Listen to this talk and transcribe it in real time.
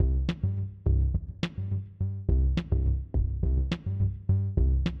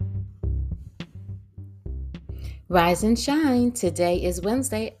Rise and shine. Today is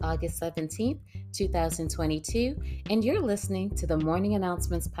Wednesday, August 17th, 2022, and you're listening to the Morning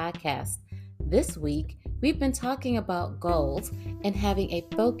Announcements Podcast. This week, we've been talking about goals and having a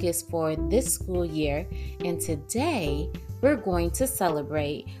focus for this school year, and today we're going to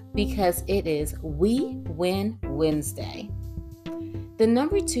celebrate because it is We Win Wednesday. The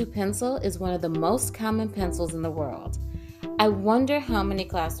number 2 pencil is one of the most common pencils in the world. I wonder how many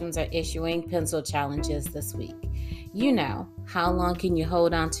classrooms are issuing pencil challenges this week. You know, how long can you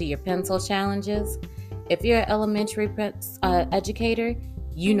hold on to your pencil challenges? If you're an elementary educator,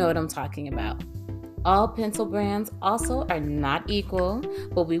 you know what I'm talking about. All pencil brands also are not equal,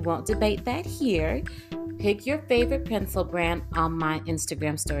 but we won't debate that here. Pick your favorite pencil brand on my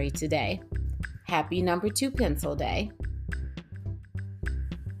Instagram story today. Happy number 2 pencil day.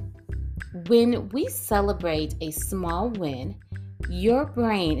 When we celebrate a small win, your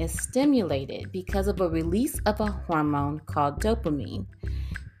brain is stimulated because of a release of a hormone called dopamine.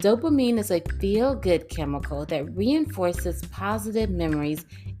 Dopamine is a feel-good chemical that reinforces positive memories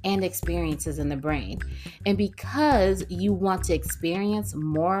and experiences in the brain. And because you want to experience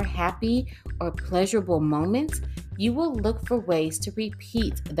more happy or pleasurable moments, you will look for ways to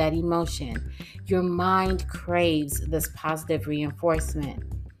repeat that emotion. Your mind craves this positive reinforcement.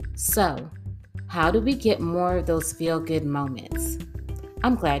 So, how do we get more of those feel-good moments?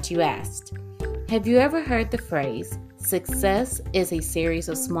 I'm glad you asked. Have you ever heard the phrase, success is a series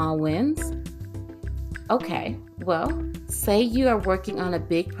of small wins? Okay, well, say you are working on a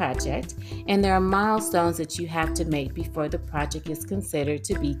big project and there are milestones that you have to make before the project is considered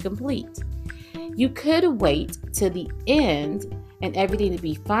to be complete. You could wait to the end and everything to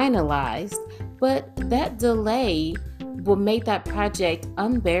be finalized, but that delay will make that project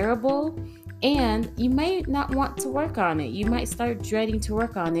unbearable and you may not want to work on it. You might start dreading to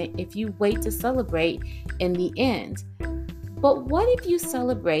work on it if you wait to celebrate in the end. But what if you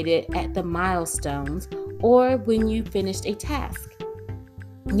celebrated at the milestones or when you finished a task?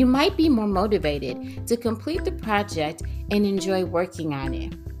 You might be more motivated to complete the project and enjoy working on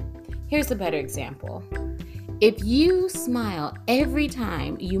it. Here's a better example. If you smile every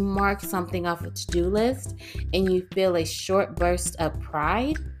time you mark something off a to-do list and you feel a short burst of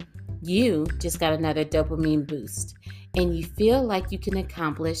pride, you just got another dopamine boost and you feel like you can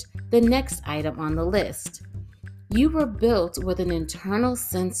accomplish the next item on the list. You were built with an internal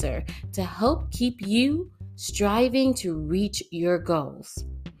sensor to help keep you striving to reach your goals.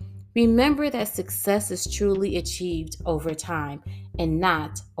 Remember that success is truly achieved over time and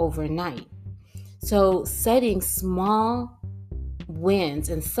not overnight. So setting small wins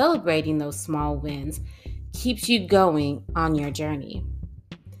and celebrating those small wins keeps you going on your journey.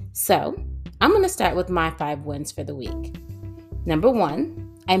 So I'm going to start with my 5 wins for the week. Number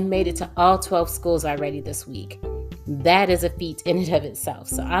 1, I made it to all 12 schools already this week. That is a feat in and of itself,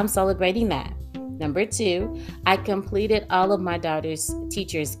 so I'm celebrating that. Number 2, I completed all of my daughter's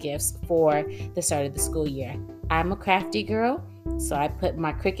teacher's gifts for the start of the school year. I'm a crafty girl, so I put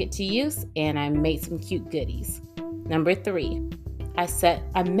my Cricut to use and I made some cute goodies. Number 3,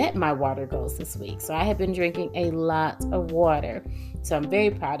 I met my water goals this week, so I have been drinking a lot of water, so I'm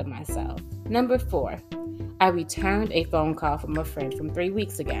very proud of myself. Number 4, I returned a phone call from a friend from 3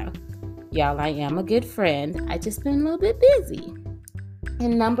 weeks ago. Y'all, I am a good friend. I just been a little bit busy.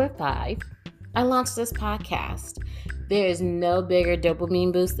 And number 5, I launched this podcast. There is no bigger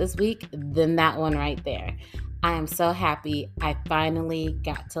dopamine boost this week than that one right there. I am so happy I finally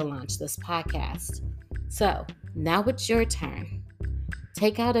got to launch this podcast. So now it's your turn.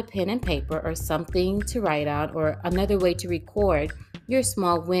 Take out a pen and paper or something to write on or another way to record your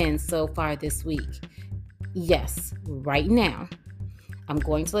small wins so far this week. Yes, right now. I'm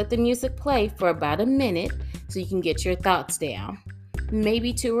going to let the music play for about a minute so you can get your thoughts down.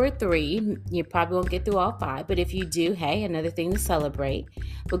 Maybe 2 or 3. You probably won't get through all 5, but if you do, hey, another thing to celebrate.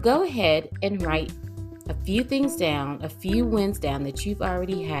 But go ahead and write a few things down, a few wins down that you've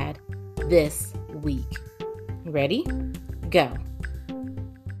already had this week. Ready? Go.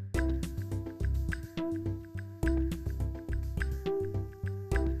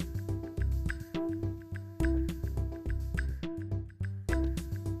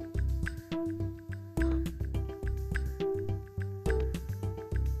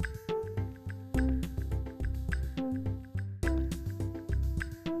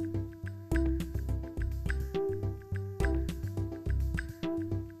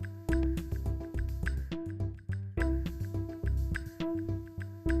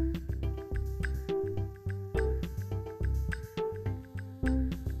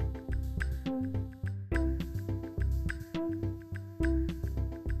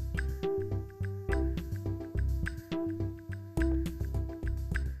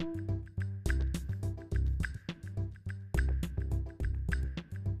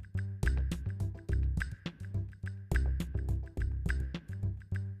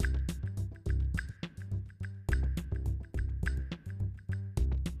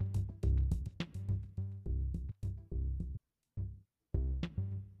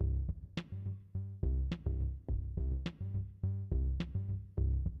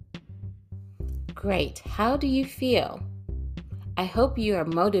 Great. How do you feel? I hope you are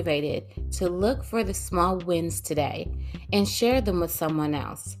motivated to look for the small wins today and share them with someone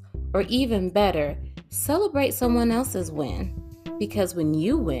else. Or even better, celebrate someone else's win. Because when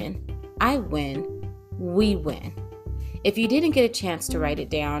you win, I win, we win. If you didn't get a chance to write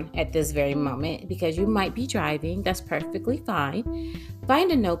it down at this very moment because you might be driving, that's perfectly fine.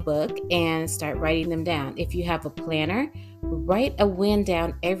 Find a notebook and start writing them down. If you have a planner, write a win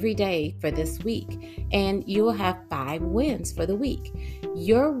down every day for this week, and you will have 5 wins for the week.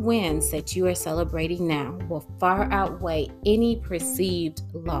 Your wins that you are celebrating now will far outweigh any perceived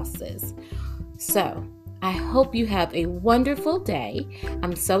losses. So, I hope you have a wonderful day.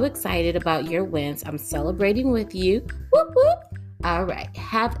 I'm so excited about your wins. I'm celebrating with you. Whoop, whoop. All right.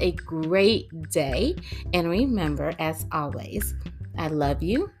 Have a great day. And remember, as always, I love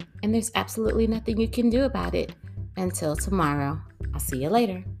you, and there's absolutely nothing you can do about it. Until tomorrow, I'll see you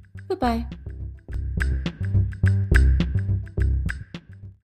later. Bye-bye.